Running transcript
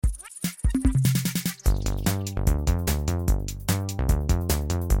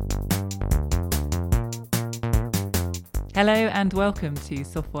Hello and welcome to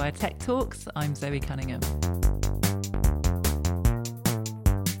Softwire Tech Talks. I'm Zoe Cunningham.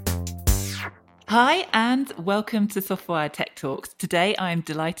 Hi and welcome to Softwire Tech Talks. Today I am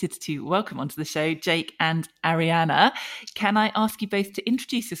delighted to welcome onto the show Jake and Ariana. Can I ask you both to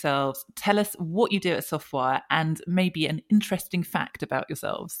introduce yourselves, tell us what you do at Softwire and maybe an interesting fact about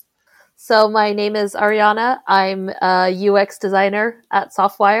yourselves? So my name is Ariana. I'm a UX designer at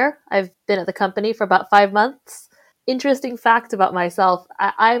Softwire. I've been at the company for about 5 months. Interesting fact about myself,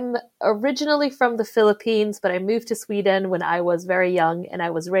 I'm originally from the Philippines, but I moved to Sweden when I was very young and I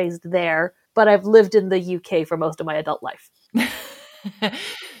was raised there. But I've lived in the UK for most of my adult life.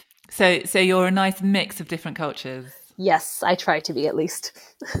 So you're a nice mix of different cultures. Yes, I try to be at least.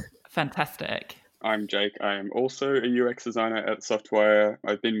 Fantastic. I'm Jake. I am also a UX designer at Softwire.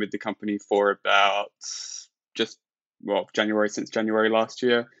 I've been with the company for about since January last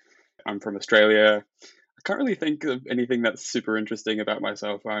year. I'm from Australia. I can't really think of anything that's super interesting about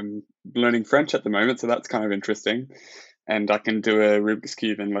myself. I'm learning French at the moment, so that's kind of interesting. And I can do a Rubik's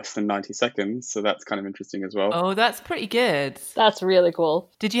Cube in less than 90 seconds, so that's kind of interesting as well. Oh, that's pretty good. That's really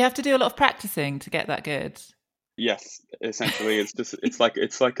cool. Did you have to do a lot of practicing to get that good? Yes, essentially, it's an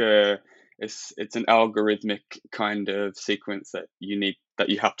algorithmic kind of sequence that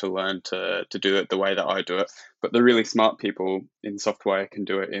you have to learn to do it the way that I do it. But the really smart people in Softwire can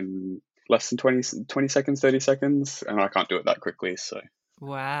do it in less than 20 seconds, 30 seconds, and I can't do it that quickly. So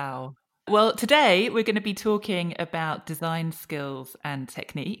wow. Well, today we're going to be talking about design skills and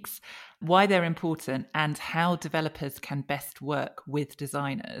techniques, why they're important, and how developers can best work with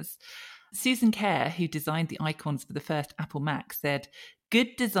designers. Susan Kare, who designed the icons for the first Apple Mac, said,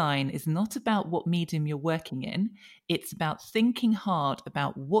 "Good design is not about what medium you're working in. It's about thinking hard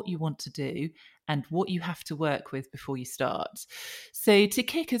about what you want to do and what you have to work with before you start." So to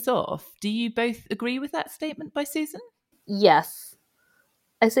kick us off, do you both agree with that statement by Susan? Yes.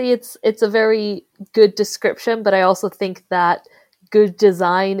 I say it's a very good description, but I also think that good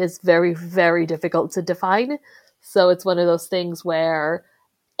design is very, very difficult to define. So it's one of those things where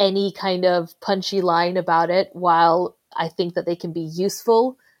any kind of punchy line about it, while I think that they can be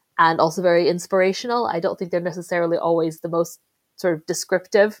useful and also very inspirational, I don't think they're necessarily always the most sort of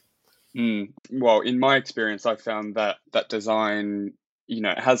descriptive. Well, in my experience, I found that design,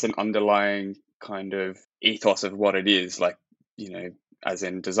 it has an underlying kind of ethos of what it is. Like, as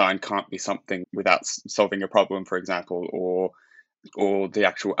in design can't be something without solving a problem, for example, or the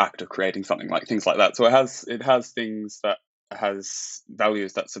actual act of creating something, like things like that. So it has things that has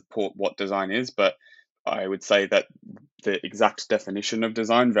values that support what design is, but I would say that the exact definition of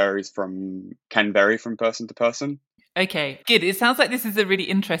design can vary from person to person. Okay, good. It sounds like this is a really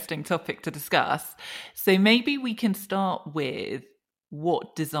interesting topic to discuss. So maybe we can start with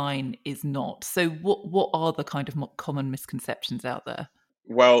what design is not. So what are the kind of common misconceptions out there?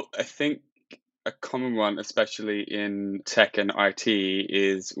 Well, I think a common one, especially in tech and IT,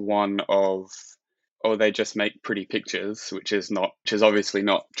 is one of, oh, they just make pretty pictures, which is obviously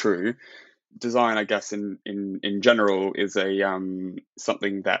not true. Design, I guess, in general, is a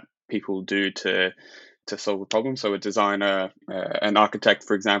something that people do to solve a problem. So a designer, an architect,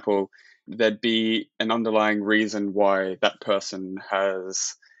 for example, there'd be an underlying reason why that person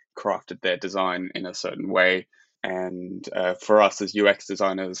has crafted their design in a certain way. And for us as UX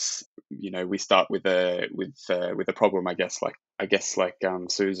designers, we start with a problem. I guess like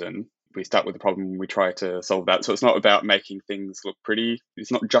Susan, we start with a problem and we try to solve that. So it's not about making things look pretty.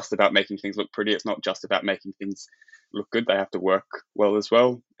 It's not just about making things look pretty. It's not just about making things look good. They have to work well as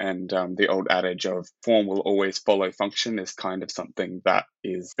well. And the old adage of form will always follow function is kind of something that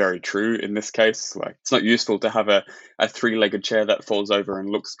is very true in this case. Like, it's not useful to have a three-legged chair that falls over and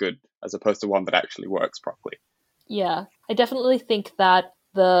looks good as opposed to one that actually works properly. Yeah, I definitely think that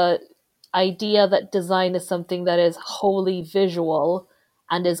the idea that design is something that is wholly visual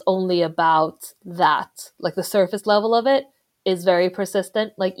and is only about that, like the surface level of it, is very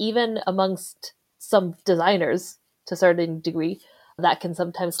persistent. Like, even amongst some designers, to a certain degree, that can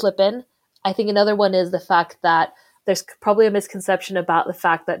sometimes slip in. I think another one is the fact that there's probably a misconception about the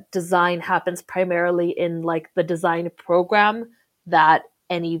fact that design happens primarily in like the design program that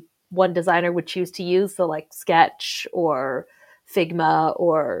any one designer would choose to use. So like Sketch or Figma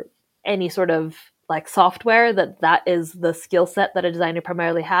or any sort of like software, that is the skill set that a designer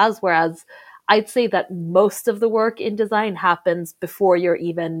primarily has. Whereas I'd say that most of the work in design happens before you're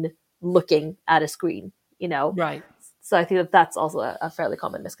even looking at a screen, Right. So I think that that's also a fairly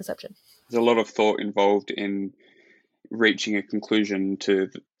common misconception. There's a lot of thought involved in reaching a conclusion to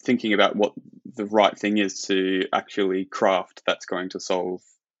thinking about what the right thing is to actually craft that's going to solve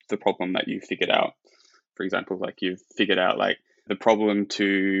the problem that you figured out. For example, like you've figured out like the problem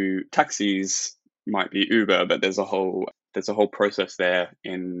to taxis might be Uber, but there's a whole process there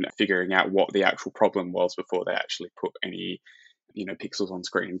in figuring out what the actual problem was before they actually put any pixels on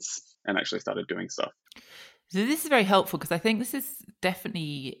screens and actually started doing stuff. So this is very helpful because I think this is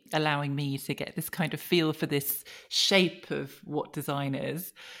definitely allowing me to get this kind of feel for this shape of what design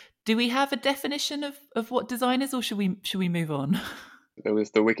is. Do we have a definition of what design is, or should we move on? There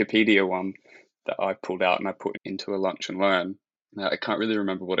was the Wikipedia one that I pulled out and I put into a lunch and learn. Now, I can't really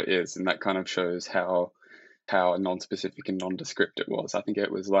remember what it is, and that kind of shows how non-specific and nondescript it was. I think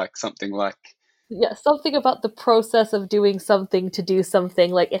it was like something like, yeah, something about the process of doing something to do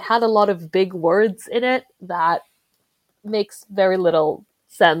something. Like, it had a lot of big words in it that makes very little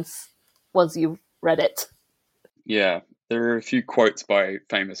sense once you've read it. Yeah, there are a few quotes by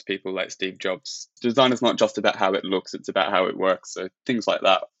famous people like Steve Jobs. Design is not just about how it looks, it's about how it works. So things like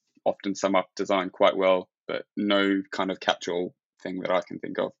that often sum up design quite well, but no kind of catch-all thing that I can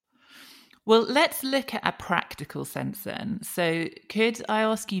think of. Well, let's look at a practical sense then. So could I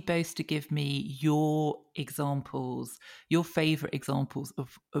ask you both to give me your examples, your favourite examples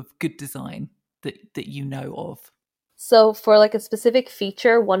of good design that you know of? So for like a specific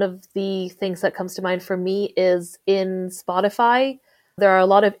feature, one of the things that comes to mind for me is in Spotify, there are a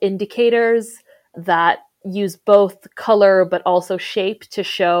lot of indicators that use both color but also shape to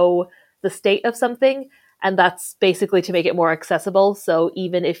show the state of something. And that's basically to make it more accessible. So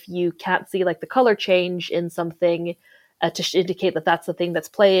even if you can't see like the color change in something to indicate that that's the thing that's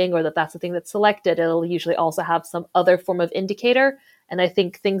playing or that that's the thing that's selected, it'll usually also have some other form of indicator. And I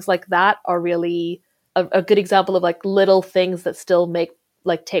think things like that are really a good example of like little things that still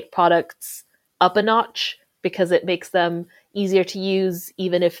take products up a notch, because it makes them easier to use,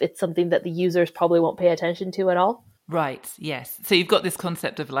 even if it's something that the users probably won't pay attention to at all. Right, yes. So you've got this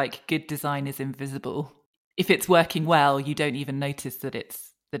concept of like good design is invisible. If it's working well, you don't even notice that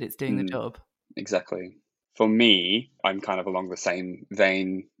it's doing the job. Exactly. For me, I'm kind of along the same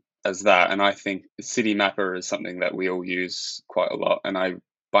vein as that. And I think Citymapper is something that we all use quite a lot. And I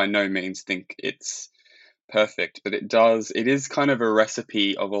by no means think it's perfect, but it is kind of a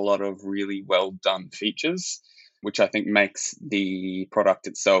recipe of a lot of really well done features, which I think makes the product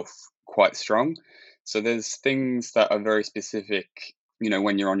itself quite strong. So there's things that are very specific,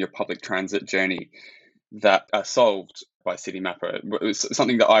 when you're on your public transit journey, that are solved by Citymapper. It's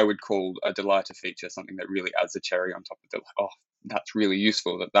something that I would call a delighter feature, something that really adds a cherry on top of the, oh, that's really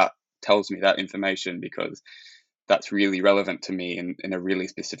useful that tells me that information because that's really relevant to me in a really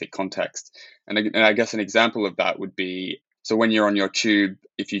specific context. And I guess an example of that would be, so when you're on your tube,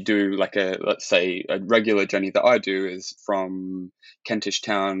 if you do like let's say a regular journey that I do is from Kentish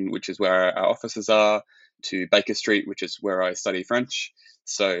Town, which is where our offices are, to Baker Street, which is where I study French.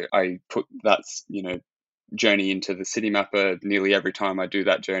 So I put that, journey into the Citymapper nearly every time I do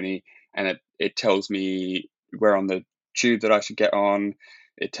that journey, and it tells me where on the tube that I should get on.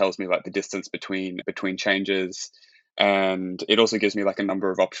 It tells me like the distance between changes, and it also gives me like a number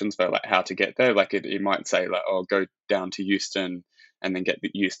of options for like how to get there. Like it might say like, oh, go down to Euston and then get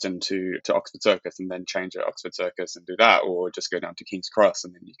the Euston to Oxford Circus and then change at Oxford Circus and do that, or just go down to King's Cross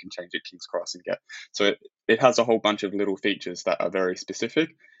and then you can change at King's Cross and get. So it has a whole bunch of little features that are very specific,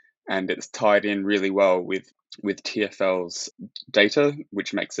 and it's tied in really well with TfL's data,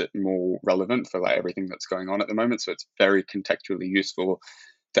 which makes it more relevant for like everything that's going on at the moment. So it's very contextually useful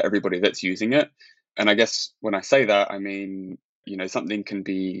for everybody that's using it. And I guess when I say that, I mean, something can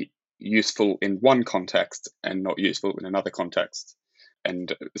be useful in one context and not useful in another context.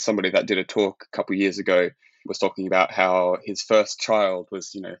 And somebody that did a talk a couple of years ago was talking about how his first child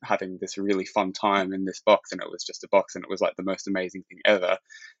was, having this really fun time in this box, and it was just a box, and it was like the most amazing thing ever.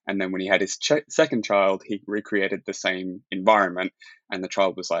 And then when he had his second child, he recreated the same environment, and the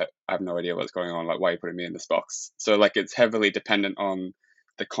child was like, I have no idea what's going on. Like, why are you putting me in this box? So like, it's heavily dependent on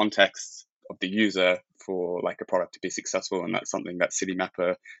the context of the user for like a product to be successful. And that's something that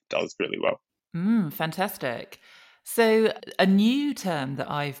Citymapper does really well. Fantastic. So a new term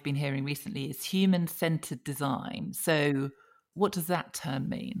that I've been hearing recently is human-centered design. So what does that term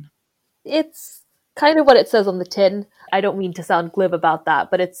mean? It's kind of what it says on the tin. I don't mean to sound glib about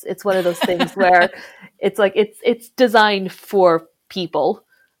that, but it's one of those things where it's like it's designed for people.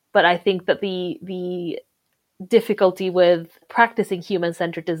 But I think that the difficulty with practicing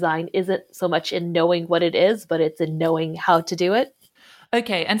human-centered design isn't so much in knowing what it is, but it's in knowing how to do it.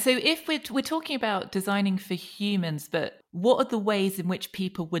 Okay, and so if we're talking about designing for humans, but what are the ways in which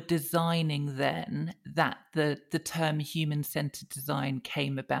people were designing then that the term human-centered design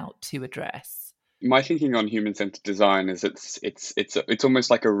came about to address? My thinking on human-centered design is it's almost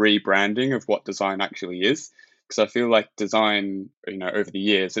like a rebranding of what design actually is. Because I feel like design, over the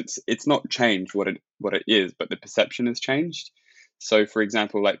years, it's not changed what it is, but the perception has changed. So, for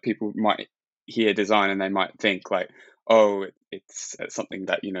example, like people might hear design and they might think like, oh, it's something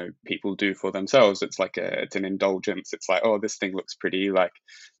that people do for themselves. It's an indulgence. It's like, oh, this thing looks pretty. Like,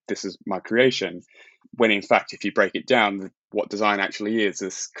 this is my creation. When in fact, if you break it down, what design actually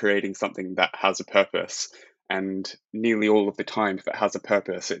is creating something that has a purpose. And nearly all of the time, if it has a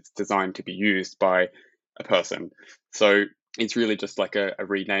purpose, it's designed to be used by a person. So it's really just like a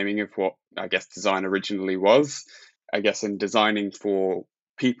renaming of what I guess design originally was. I guess in designing for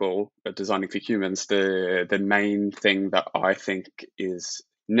people, designing for humans, the main thing that I think is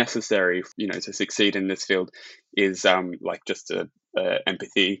necessary, to succeed in this field is like just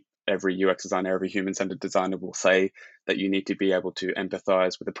empathy. Every UX designer, every human-centered designer will say that you need to be able to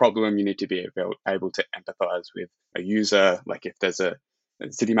empathize with a problem. You need to be able to empathize with a user. Like if there's a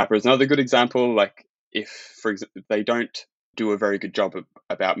Citymapper is another good example. Like if, for example, they don't do a very good job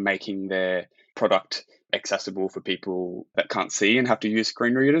about making their product accessible for people that can't see and have to use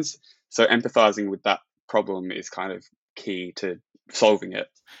screen readers. So empathizing with that problem is kind of key to solving it.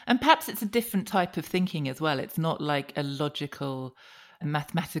 And perhaps it's a different type of thinking as well. It's not like a logical,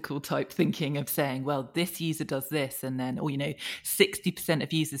 mathematical type thinking of saying, well, this user does this and then, or 60%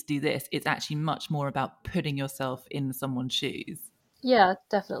 of users do this. It's actually much more about putting yourself in someone's shoes. Yeah,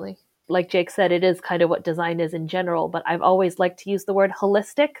 definitely. Like Jake said, it is kind of what design is in general, but I've always liked to use the word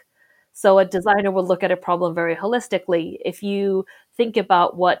holistic. So a designer will look at a problem very holistically. If you think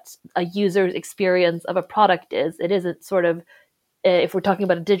about what a user's experience of a product is, it isn't sort of, if we're talking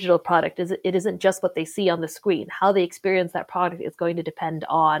about a digital product, it isn't just what they see on the screen. How they experience that product is going to depend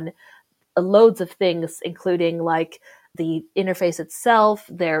on loads of things, including like the interface itself,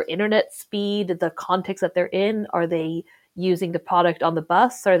 their internet speed, the context that they're in. Are they using the product on the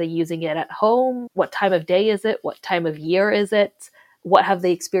bus? Are they using it at home? What time of day is it? What time of year is it? What have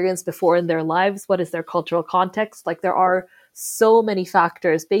they experienced before in their lives? What is their cultural context? Like there are so many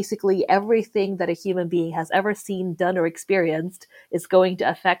factors. Basically, everything that a human being has ever seen, done, or experienced is going to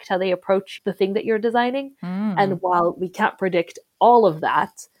affect how they approach the thing that you're designing. And while we can't predict all of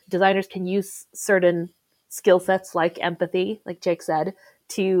that, designers can use certain skill sets like empathy, like Jake said,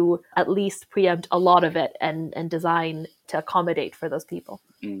 to at least preempt a lot of it and design to accommodate for those people.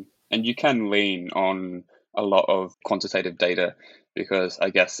 And you can lean on a lot of quantitative data because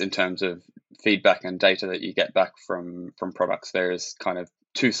I guess in terms of feedback and data that you get back from products, there's kind of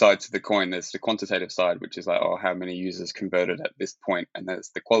two sides to the coin. There's the quantitative side, which is like, oh, how many users converted at this point? And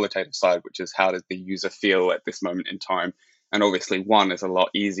there's the qualitative side, which is how does the user feel at this moment in time? And obviously one is a lot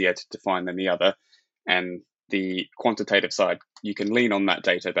easier to define than the other. And the quantitative side, you can lean on that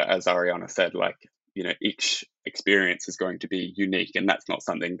data, but as Ariana said, like, each experience is going to be unique, and that's not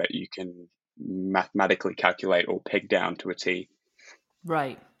something that you can mathematically calculate or peg down to a T.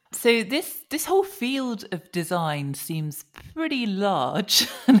 Right. So this whole field of design seems pretty large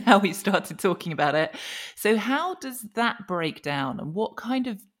now we started talking about it. So how does that break down, and what kind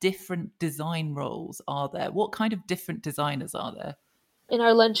of different design roles are there? What kind of different designers are there? In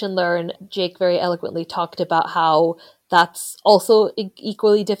our Lunch and Learn, Jake very eloquently talked about how that's also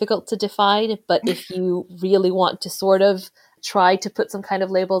equally difficult to define. But if you really want to sort of try to put some kind of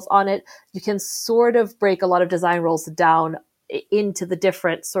labels on it, you can sort of break a lot of design roles down into the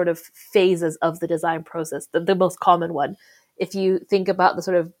different sort of phases of the design process. The most common one, if you think about the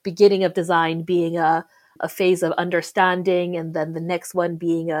sort of beginning of design being a phase of understanding, and then the next one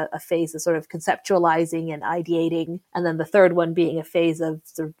being a phase of sort of conceptualizing and ideating, and then the third one being a phase of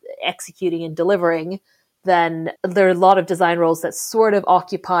sort of executing and delivering, then there are a lot of design roles that sort of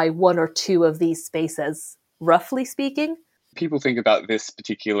occupy one or two of these spaces, roughly speaking. People think about this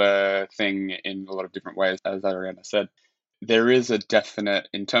particular thing in a lot of different ways, as Ariana said. There is a definite,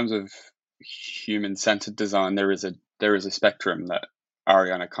 in terms of human-centered design, there is a spectrum that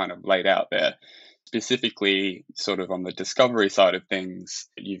Ariana kind of laid out there. Specifically, sort of on the discovery side of things,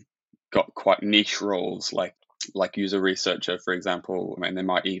 you've got quite niche roles like user researcher, for example, and there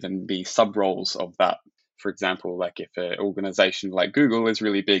might even be sub roles of that. For example, like if an organization like Google is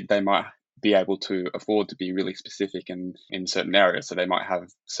really big, they might be able to afford to be really specific in certain areas. So they might have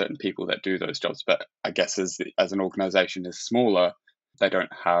certain people that do those jobs. But I guess as an organization is smaller, they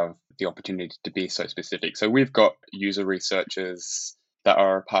don't have the opportunity to be so specific. So we've got user researchers that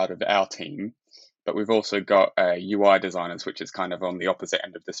are a part of our team, but we've also got UI designers, which is kind of on the opposite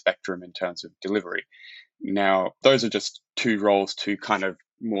end of the spectrum in terms of delivery. Now, those are just two roles, two kind of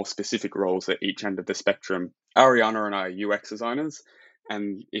more specific roles at each end of the spectrum. Ariana and I are UX designers,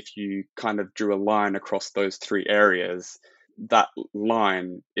 And if you kind of drew a line across those 3 areas, that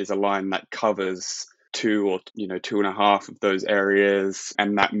line is a line that covers 2 or 2.5 of those areas,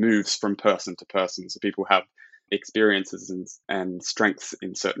 and that moves from person to person. So people have experiences and strengths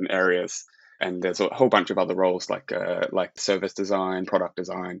in certain areas, and there's a whole bunch of other roles like service design, product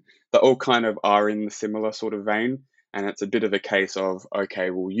design, that all kind of are in the similar sort of vein. And it's a bit of a case of, okay,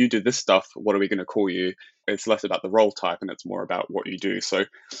 well, you do this stuff, what are we going to call you? It's less about the role type and it's more about what you do. So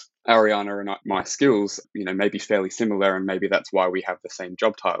Ariana and my skills, may be fairly similar, and maybe that's why we have the same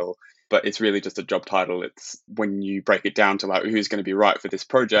job title, but it's really just a job title. It's when you break it down to like, who's going to be right for this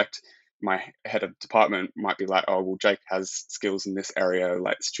project, my head of department might be like, oh, well, Jake has skills in this area,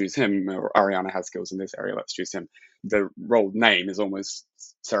 let's choose him, or Ariana has skills in this area, let's choose him. The role name is almost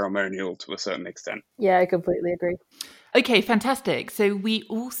ceremonial to a certain extent. Yeah, I completely agree. Okay, fantastic. So we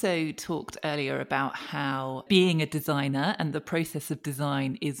also talked earlier about how being a designer and the process of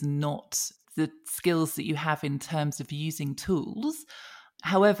design is not the skills that you have in terms of using tools.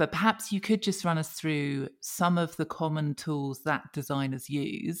 However, perhaps you could just run us through some of the common tools that designers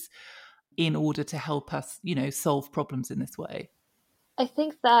use in order to help us, solve problems in this way. I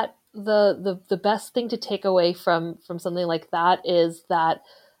think that the best thing to take away from something like that is that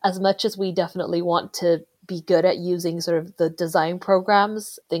as much as we definitely want to be good at using sort of the design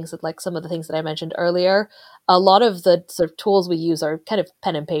programs, things that, like some of the things that I mentioned earlier, a lot of the sort of tools we use are kind of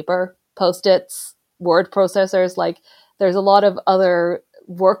pen and paper, Post-its, word processors. Like there's a lot of other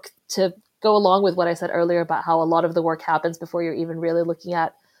work to go along with what I said earlier about how a lot of the work happens before you're even really looking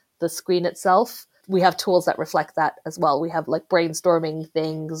at the screen itself. We have tools that reflect that as well. We have like brainstorming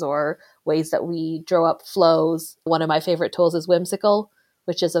things or ways that we draw up flows. One of my favorite tools is Whimsical,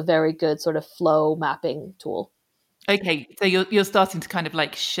 which is a very good sort of flow mapping tool. Okay, so you're starting to kind of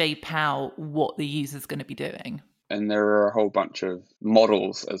like shape out what the user's going to be doing. And there are a whole bunch of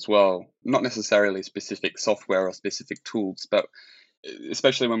models as well, not necessarily specific software or specific tools, but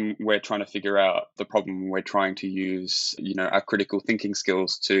especially when we're trying to figure out the problem, we're trying to use, our critical thinking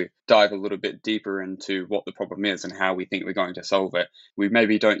skills to dive a little bit deeper into what the problem is and how we think we're going to solve it. We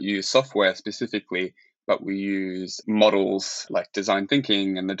maybe don't use software specifically, but we use models like design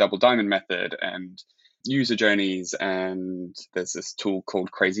thinking and the double diamond method and user journeys, and there's this tool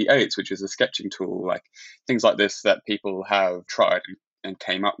called Crazy Eights, which is a sketching tool, like things like this that people have tried and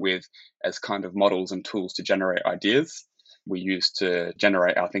came up with as kind of models and tools to generate ideas we use to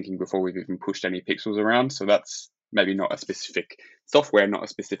generate our thinking before we've even pushed any pixels around. So that's maybe not a specific software, not a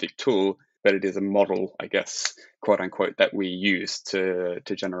specific tool, but it is a model, I guess, quote unquote, that we use to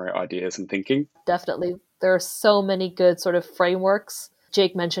generate ideas and thinking. Definitely. There are so many good sort of frameworks.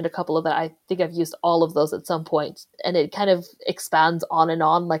 Jake mentioned a couple of that. I think I've used all of those at some point, and it kind of expands on and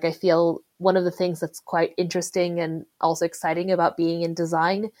on. Like I feel one of the things that's quite interesting and also exciting about being in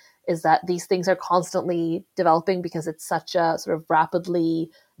design is that these things are constantly developing because it's such a sort of rapidly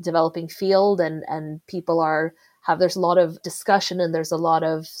developing field, and people there's a lot of discussion and there's a lot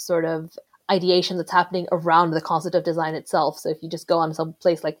of sort of ideation that's happening around the concept of design itself. So if you just go on some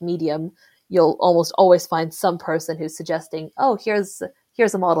place like Medium, you'll almost always find some person who's suggesting, oh, here's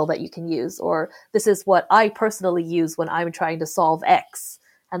a model that you can use, or this is what I personally use when I'm trying to solve X.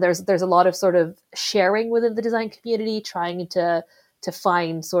 And there's a lot of sort of sharing within the design community, trying to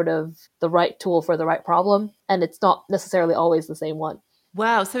find sort of the right tool for the right problem. And it's not necessarily always the same one.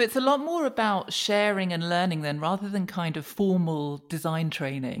 Wow. So it's a lot more about sharing and learning then, rather than kind of formal design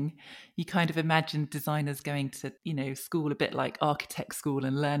training. You kind of imagine designers going to, school a bit like architect school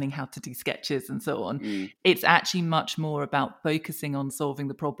and learning how to do sketches and so on. It's actually much more about focusing on solving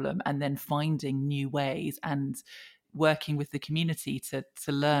the problem and then finding new ways and working with the community to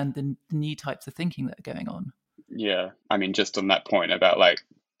learn the new types of thinking that are going on. Yeah. I mean, just on that point about like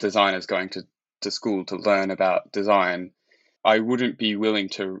designers going to school to learn about design, I wouldn't be willing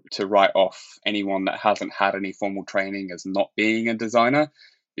to write off anyone that hasn't had any formal training as not being a designer,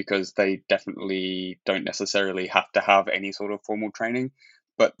 because they definitely don't necessarily have to have any sort of formal training.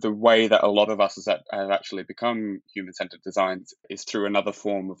 But the way that a lot of us have actually become human-centered designs is through another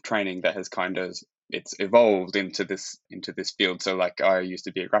form of training that has it's evolved into this field. So like I used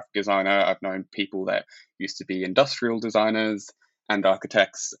to be a graphic designer. I've known people that used to be industrial designers and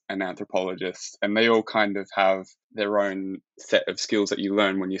architects and anthropologists, and they all kind of have their own set of skills that you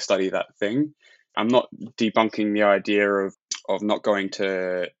learn when you study that thing. I'm not debunking the idea of not going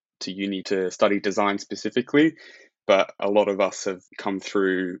to uni to study design specifically, but a lot of us have come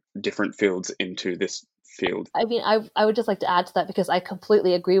through different fields into this field. I mean, I would just like to add to that, because I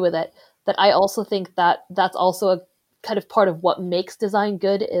completely agree with it, that I also think that that's also kind of part of what makes design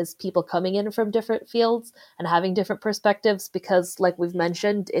good is people coming in from different fields and having different perspectives, because like we've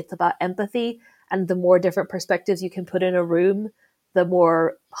mentioned, it's about empathy. And the more different perspectives you can put in a room, the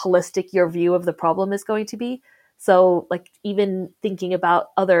more holistic your view of the problem is going to be. So like even thinking about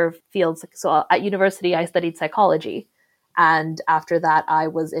other fields, so at university, I studied psychology. And after that, I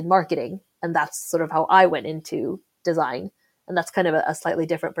was in marketing. And that's sort of how I went into design. And that's kind of a slightly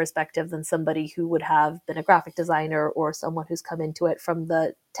different perspective than somebody who would have been a graphic designer, or someone who's come into it from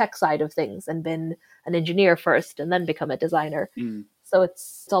the tech side of things and been an engineer first and then become a designer. So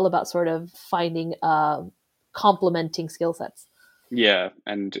it's all about sort of finding complementing skill sets. Yeah,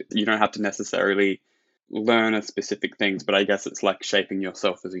 and you don't have to necessarily learn a specific things, but I guess it's like shaping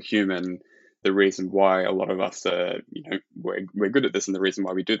yourself as a human. The reason why a lot of us are, we're good at this, and the reason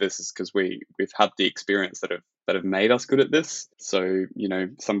why we do this is because we've had the experience that have made us good at this. So,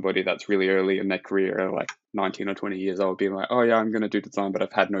 somebody that's really early in their career, like 19 or 20 years old, being like, oh yeah, I'm going to do design, but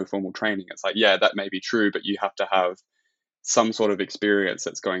I've had no formal training. It's like, yeah, that may be true, but you have to have some sort of experience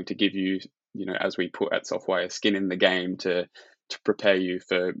that's going to give you, as we put at Softwire, skin in the game to prepare you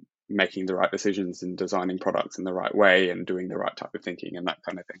for making the right decisions and designing products in the right way and doing the right type of thinking and that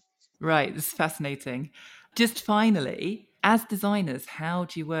kind of thing. Right, this is fascinating. Just finally, as designers, how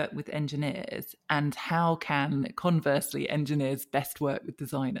do you work with engineers, and how can, conversely, engineers best work with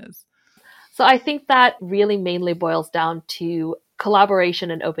designers? So I think that really mainly boils down to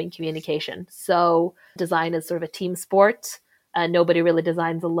collaboration and open communication. So design is sort of a team sport. Nobody really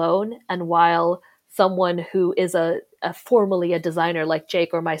designs alone. And while someone who is formally a designer like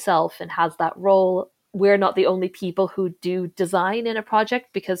Jake or myself and has that role, we're not the only people who do design in a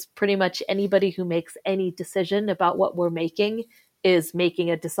project, because pretty much anybody who makes any decision about what we're making is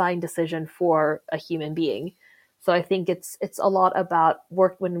making a design decision for a human being. So I think it's a lot about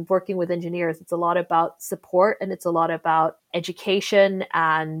when working with engineers, it's a lot about support, and it's a lot about education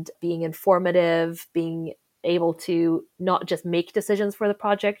and being informative, being able to not just make decisions for the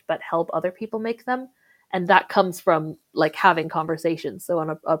project, but help other people make them. And that comes from like having conversations. So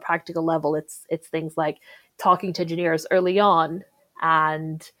on a practical level, it's things like talking to engineers early on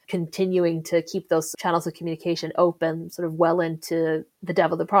and continuing to keep those channels of communication open sort of well into the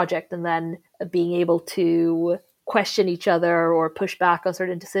dev of the project, and then being able to question each other or push back on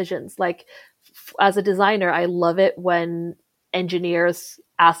certain decisions. Like as a designer, I love it when engineers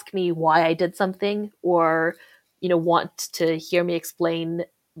ask me why I did something, or want to hear me explain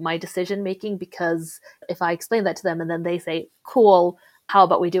my decision making, because if I explain that to them and then they say, cool, how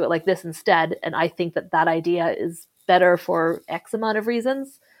about we do it like this instead, and I think that idea is better for X amount of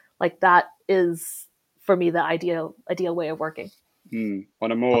reasons, like that is for me the ideal way of working.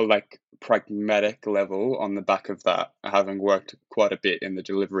 On a more like pragmatic level, on the back of that, having worked quite a bit in the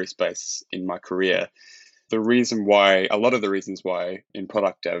delivery space in my career, a lot of the reasons why in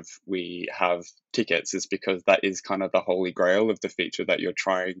product dev we have tickets is because that is kind of the holy grail of the feature that you're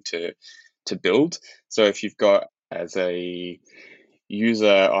trying to build. So if you've got, as a user,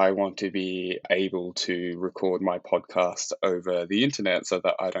 I want to be able to record my podcast over the internet so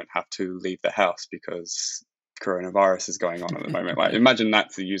that I don't have to leave the house because coronavirus is going on at the moment. Like, imagine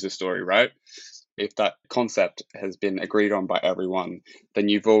that's the user story, right? If that concept has been agreed on by everyone, then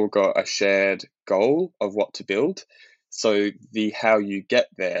you've all got a shared goal of what to build. So the how you get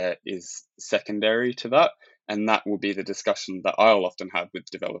there is secondary to that. And that will be the discussion that I'll often have with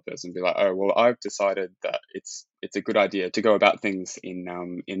developers and be like, oh, well, I've decided that it's a good idea to go about things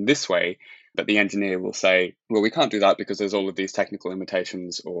in this way. But the engineer will say, well, we can't do that because there's all of these technical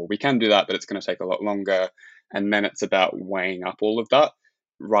limitations, or we can do that, but it's going to take a lot longer. And then it's about weighing up all of that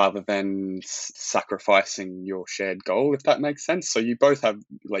rather than sacrificing your shared goal, if that makes sense. So you both have,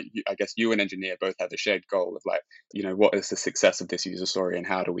 I guess you and engineer both have a shared goal of what is the success of this user story and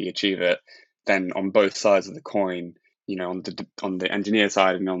how do we achieve it? Then on both sides of the coin, on the engineer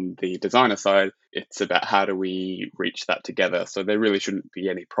side and on the designer side, it's about how do we reach that together. So there really shouldn't be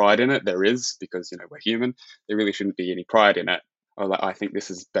any pride in it. There is, because we're human. There really shouldn't be any pride in it. Or I think this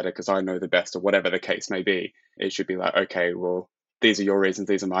is better because I know the best, or whatever the case may be. It should be like, okay, well, these are your reasons,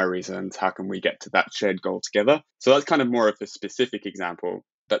 these are my reasons. How can we get to that shared goal together? So that's kind of more of a specific example.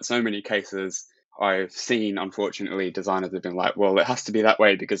 But so many cases I've seen, unfortunately, designers have been like, well, it has to be that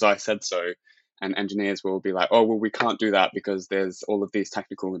way because I said so. And engineers will be like, oh, well, we can't do that because there's all of these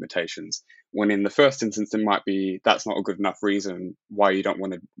technical limitations. When in the first instance, it might be that's not a good enough reason why you don't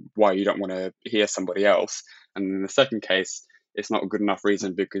want to hear somebody else. And in the second case, it's not a good enough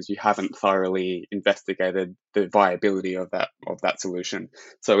reason because you haven't thoroughly investigated the viability of that solution.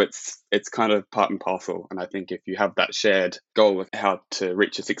 So it's kind of part and parcel. And I think if you have that shared goal of how to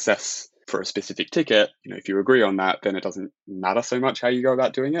reach a success for a specific ticket, if you agree on that, then it doesn't matter so much how you go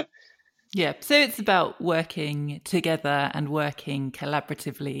about doing it. Yeah, so it's about working together and working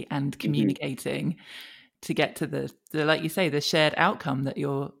collaboratively and communicating to get to the, like you say, the shared outcome that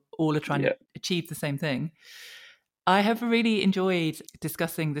you're all are trying to achieve the same thing. I have really enjoyed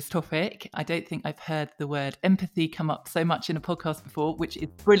discussing this topic. I don't think I've heard the word empathy come up so much in a podcast before, which is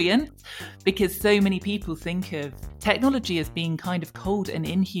brilliant because so many people think of technology as being kind of cold and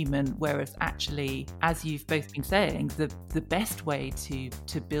inhuman, whereas actually, as you've both been saying, the best way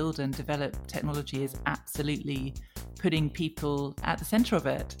to build and develop technology is absolutely putting people at the centre of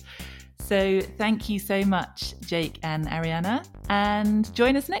it. So thank you so much, Jake and Arianna, and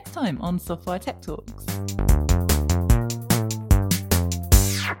join us next time on Software Tech Talks.